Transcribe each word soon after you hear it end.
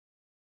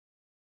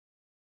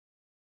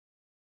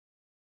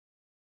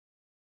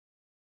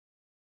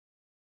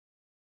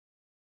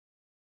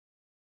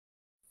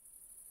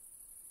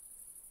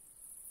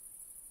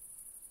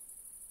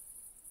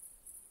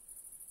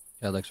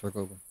Yeah, looks we're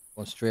going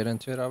straight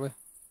into it, are we?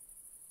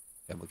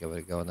 Yeah, we'll give it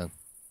a go then.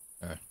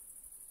 Alright,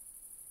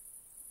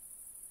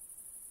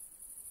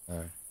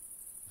 alright.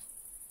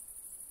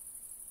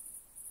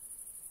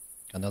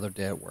 Another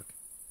day at work.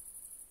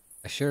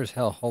 I sure as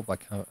hell hope I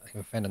can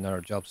find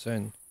another job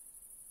soon.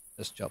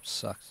 This job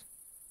sucks.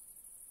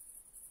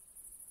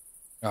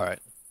 Alright,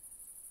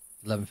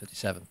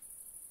 11:57.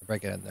 I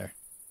break it in there.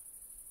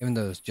 Even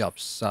though this job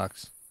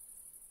sucks,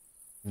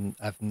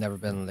 I've never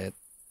been late.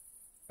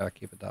 Gotta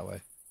keep it that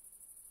way.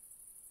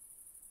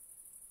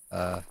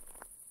 Uh,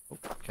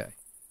 okay.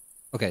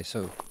 Okay,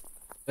 so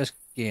this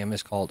game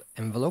is called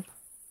Envelope.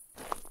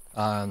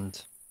 And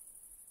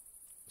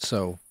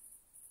so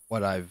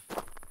what I've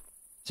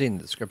seen in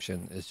the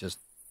description is just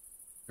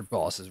your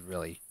boss is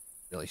really,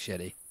 really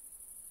shitty.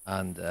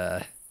 And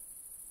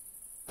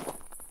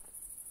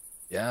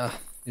yeah,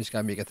 you just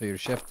gotta make it through your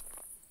shift.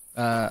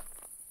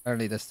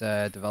 Apparently this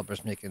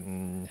developer's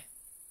making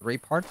 3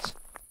 parts.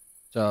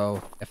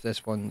 So if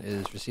this one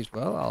is received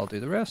well, I'll do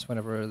the rest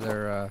whenever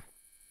they're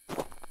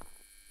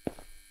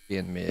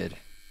being made.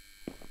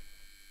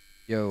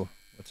 Yo,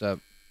 what's up?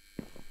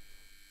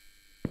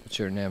 What's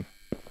your name?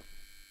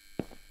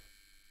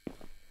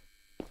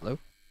 Hello?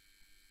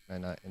 Can I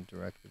not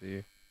interact with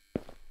you?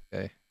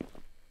 Okay.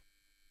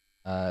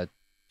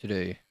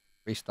 Today,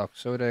 restock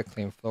soda,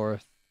 clean floor,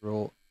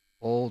 throw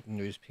old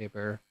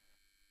newspaper,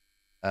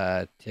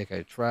 take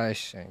out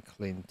trash, and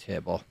clean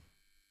table.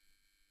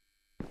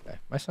 Okay,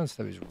 my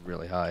sensitivity is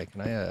really high.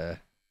 Can I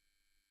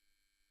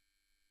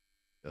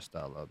adjust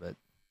that a little bit?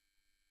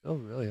 Still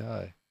really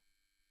high.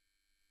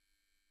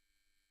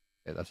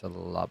 Okay, that's a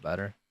lot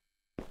better.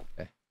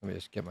 Okay, let me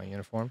just get my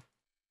uniform.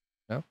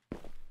 No?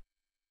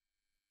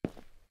 Am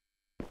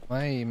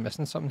I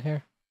missing something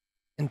here?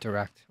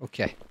 Interact.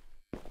 Okay.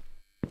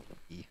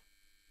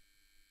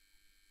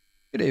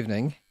 Good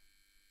evening.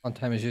 On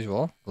time as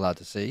usual. Glad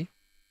to see.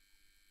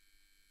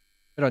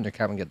 Put on your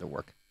cap and get to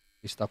work.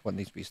 Restock what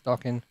needs to be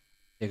stocking.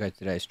 Take out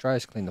today's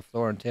trash. Clean the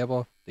floor and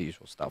table. The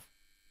usual stuff.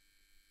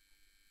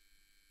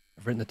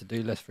 I've written a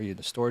to-do list for you in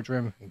the storage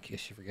room in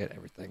case you forget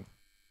everything.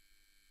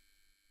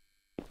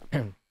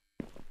 Yeah,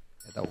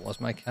 that was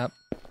my cap.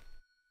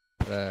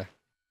 The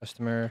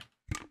customer.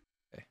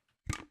 Okay.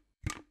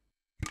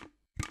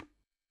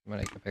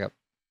 I can pick up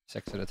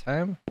 6 at a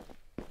time.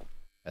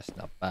 That's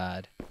not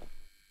bad.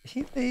 Did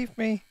he leave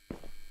me?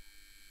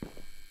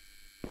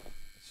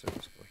 So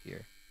let's go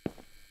here.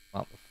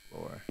 Mop the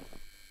floor.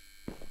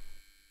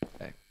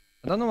 Okay.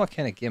 I don't know what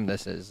kind of game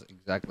this is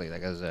exactly.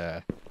 Like as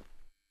a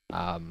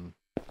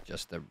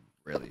just a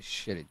really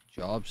shitty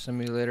job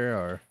simulator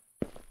or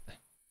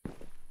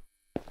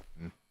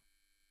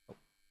oh,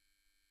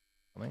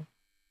 coming.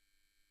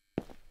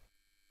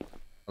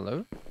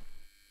 Hello?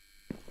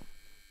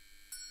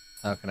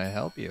 How can I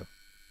help you?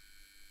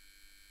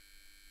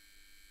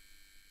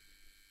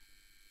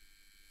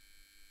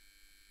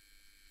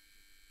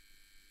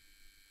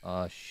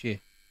 Oh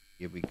shit.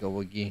 Here we go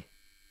again.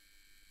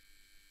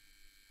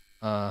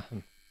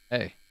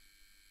 Hey.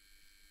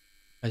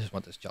 I just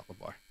want this chocolate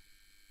bar.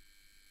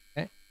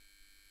 Okay.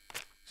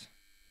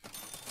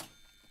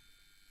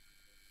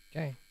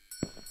 Okay.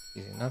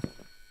 Easy enough.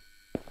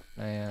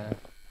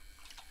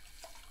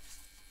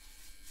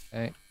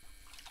 Okay.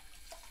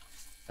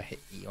 I hit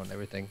E on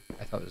everything.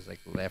 I thought it was like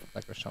left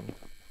click or something.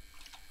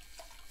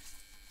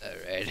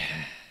 Alright.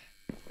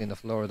 Clean the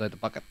floor without the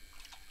bucket.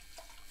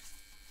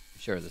 I'm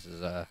sure this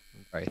is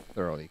very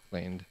thoroughly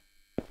cleaned.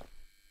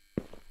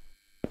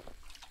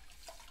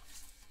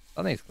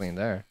 Nothing's clean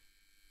there.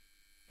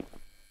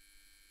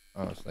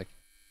 Oh, it's like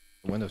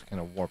the window's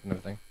kind of warped and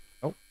everything.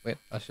 Oh, wait,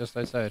 that's just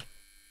outside.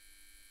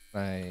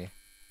 I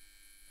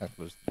can't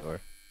close the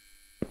door.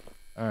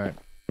 Alright.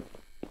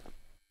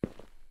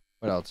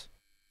 What else?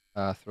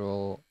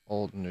 Throw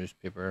old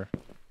newspaper.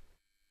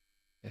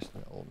 Yes,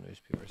 an old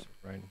newspaper's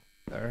around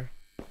there.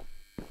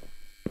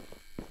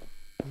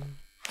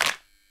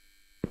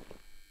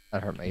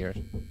 That hurt my ears.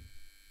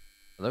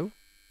 Hello?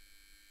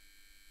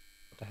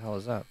 What the hell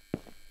is that?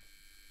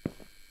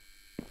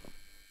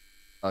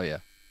 Oh yeah.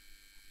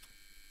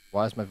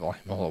 Why is my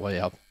volume all the way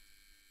up?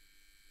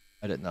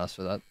 I didn't ask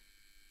for that.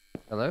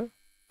 Hello?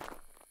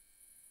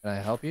 Can I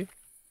help you?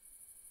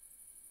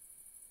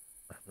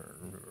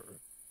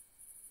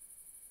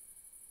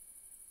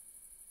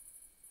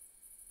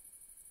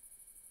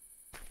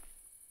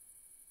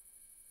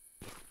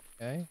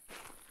 Okay.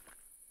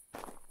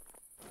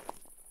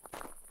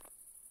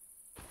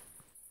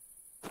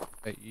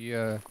 Hey,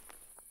 you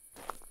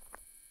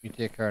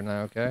take care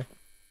now, okay?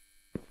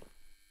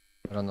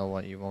 I don't know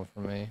what you want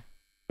from me.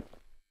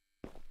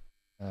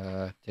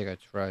 Take out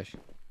trash.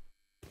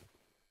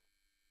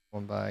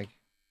 1 bag.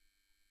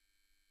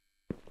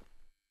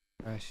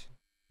 Trash.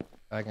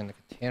 Bag in the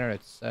container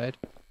outside.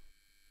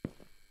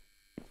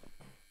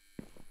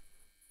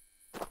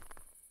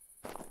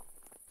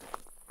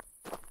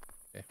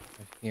 Okay,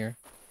 right here.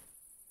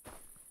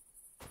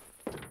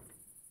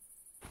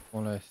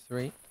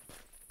 103.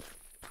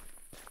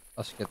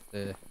 Let's get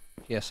the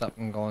PS up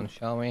and going,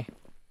 shall we?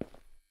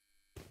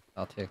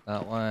 I'll take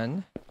that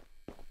one.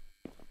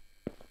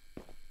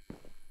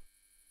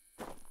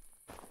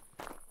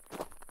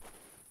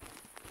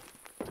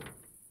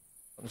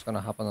 something's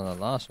gonna happen on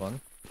the last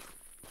one.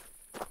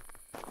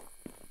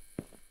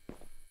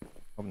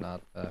 Hope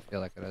not, but I feel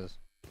like it is.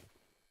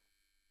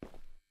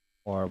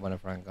 Or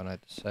whenever I'm gonna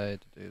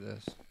decide to do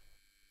this.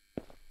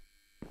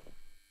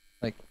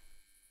 Like,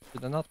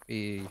 should there not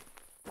be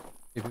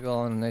 2 people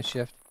on a night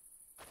shift?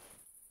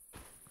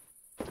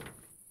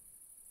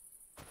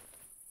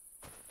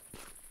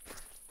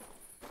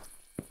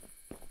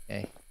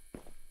 Okay.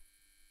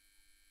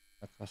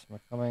 A customer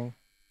coming.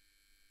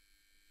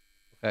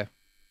 Okay.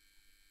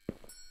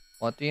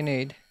 What do you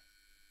need?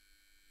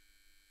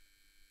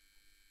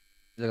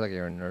 You look like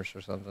you're a nurse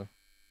or something.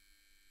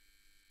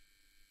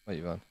 What do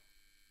you want?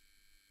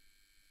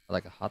 I'd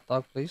like a hot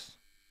dog, please.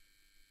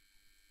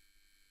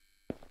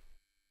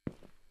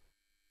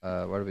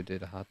 Where do we do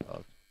the hot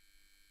dog?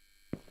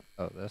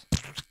 Oh, this.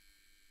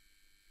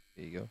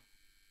 There you go.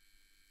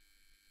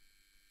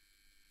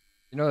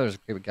 You know there's a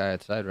creepy guy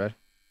outside, right?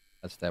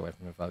 I'd stay away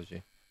from him if I was you.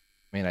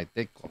 I mean, I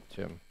did go up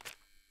to him.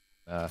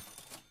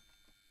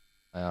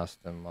 I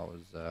asked him what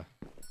was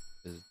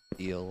his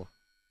deal,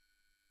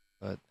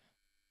 but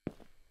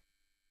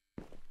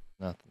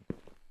nothing.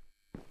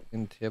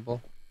 In the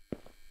table.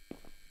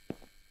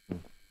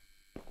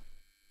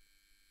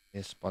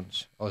 A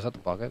sponge. Oh, is that the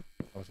bucket?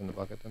 I was in the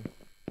bucket then.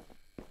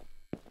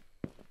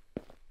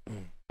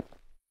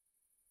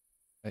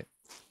 Right.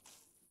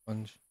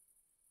 Sponge.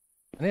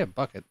 I need a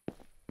bucket.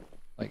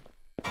 Like.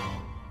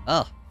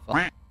 Oh,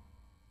 fuck.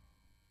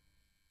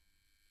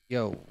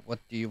 Yo, what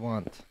do you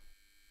want?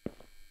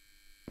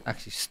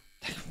 Actually,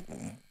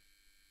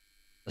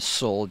 the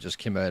soul just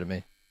came out of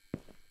me.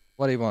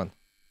 What do you want?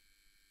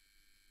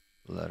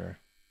 The letter.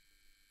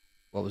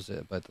 What was it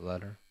about the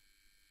letter?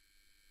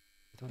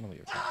 I don't know what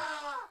you're talking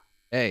about.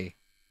 Hey!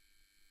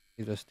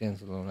 Leave those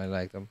stains alone, I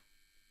like them.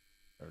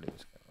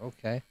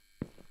 Okay.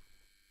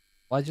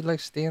 Why'd you like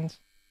stains?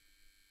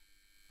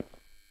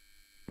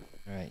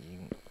 Alright,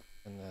 you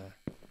can...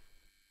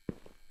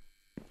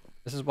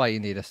 This is why you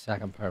need a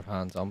second pair of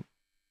hands on.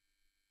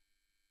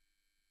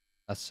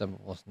 That symbol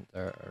wasn't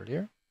there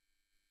earlier.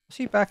 Was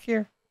he back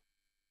here?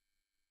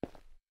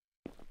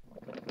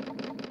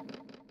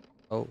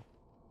 Oh.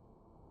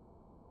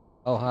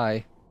 Oh,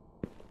 hi.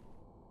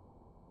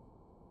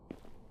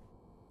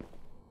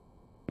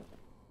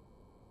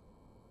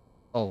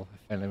 Oh, I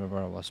finally remember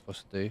what I was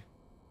supposed to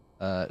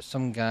do.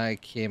 Some guy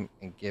came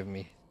and gave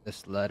me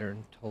this letter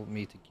and told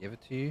me to give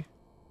it to you.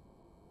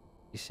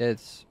 He said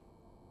it's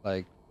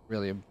like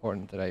really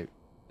important that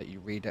you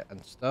read it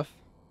and stuff.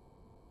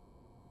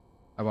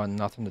 I want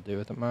nothing to do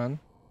with it, man.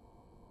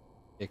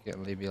 Take it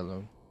and leave me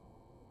alone.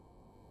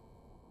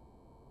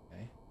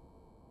 Okay.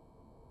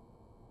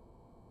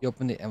 You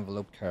open the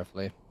envelope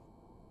carefully.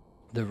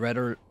 The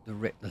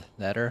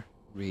letter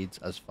reads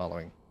as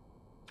following.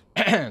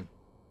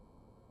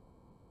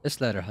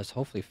 This letter has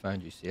hopefully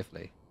found you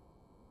safely.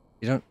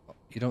 You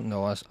don't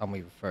know us, and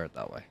we refer it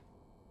that way.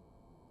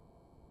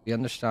 We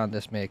understand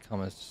this may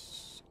come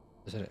as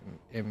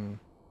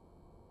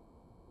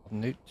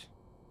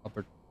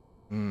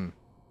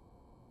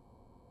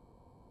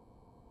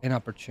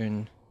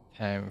inopportune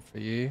time for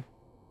you,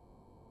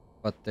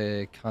 but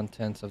the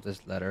contents of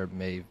this letter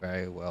may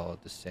very well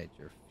decide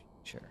your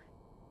future.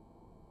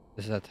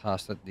 This is a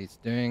task that needs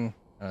doing,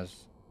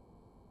 as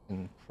you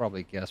can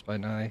probably guess by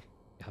now. You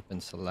have been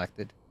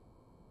selected.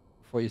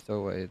 Before you throw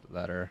away the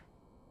letter,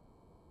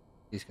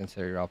 please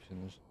consider your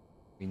options.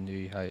 We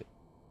knew how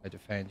to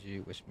find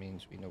you, which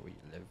means we know where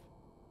you live.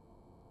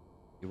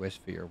 You wish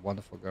for your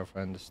wonderful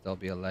girlfriend to still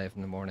be alive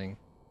in the morning,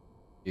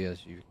 do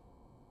as you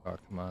are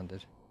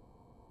commanded.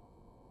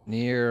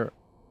 Near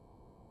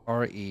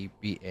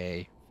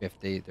REBA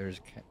 50, there's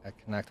a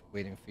connect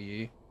waiting for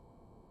you.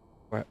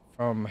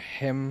 From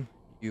him,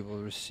 you will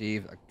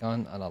receive a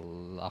gun and a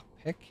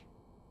lockpick.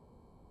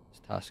 This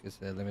task is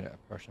to eliminate a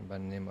person by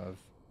the name of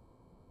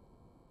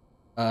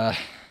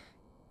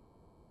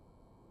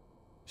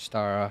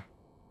Stara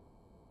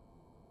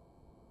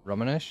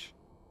Romanish.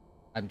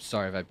 I'm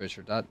sorry if I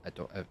butchered that. I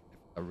don't have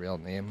a real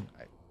name.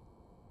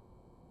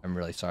 I'm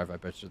really sorry if I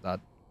butchered that.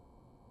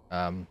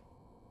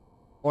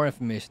 More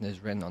information is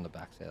written on the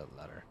backside of the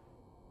letter.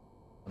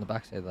 On the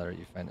backside of the letter,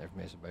 you find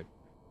information about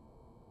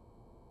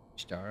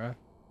Stara,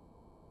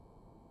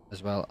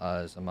 as well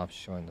as a map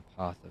showing the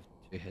path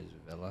to his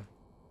villa.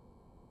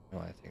 No,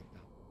 I think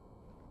that.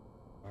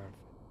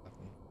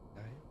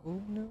 Oh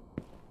no.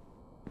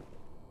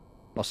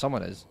 Well,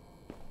 someone is.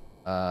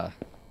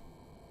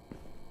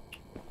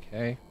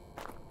 Okay.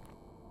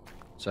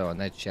 So a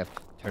night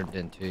shift turned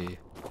into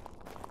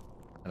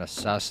an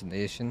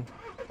assassination.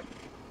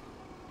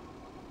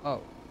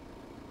 Oh.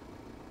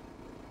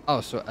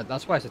 Oh, so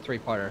that's why it's a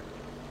 3-parter.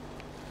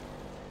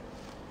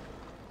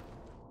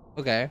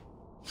 Okay.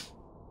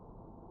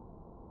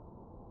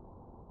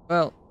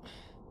 Well,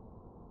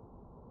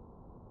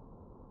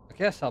 I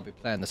guess I'll be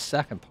playing the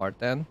second part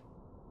then.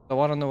 I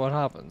want to know what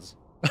happens.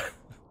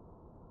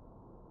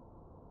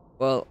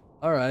 Well,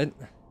 alright.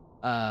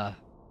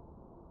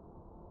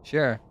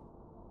 Sure.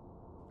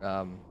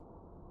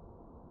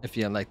 If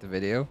you like the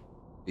video,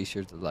 be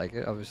sure to like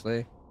it,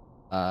 obviously.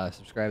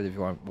 Subscribe if you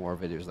want more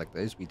videos like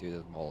this. We do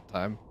them all the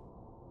time.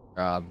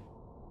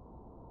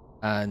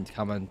 And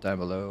comment down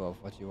below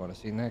of what you want to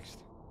see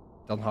next.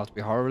 Doesn't have to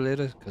be horror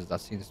related, because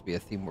that seems to be a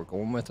theme we're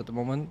going with at the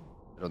moment.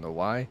 I don't know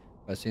why,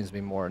 but it seems to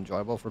be more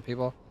enjoyable for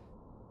people.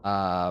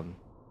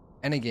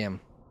 Any game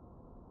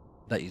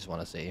that you just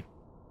want to see,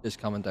 just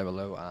comment down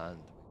below and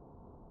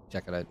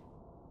check it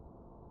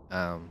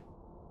out.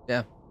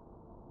 Yeah,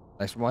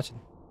 thanks for watching.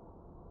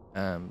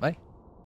 Bye.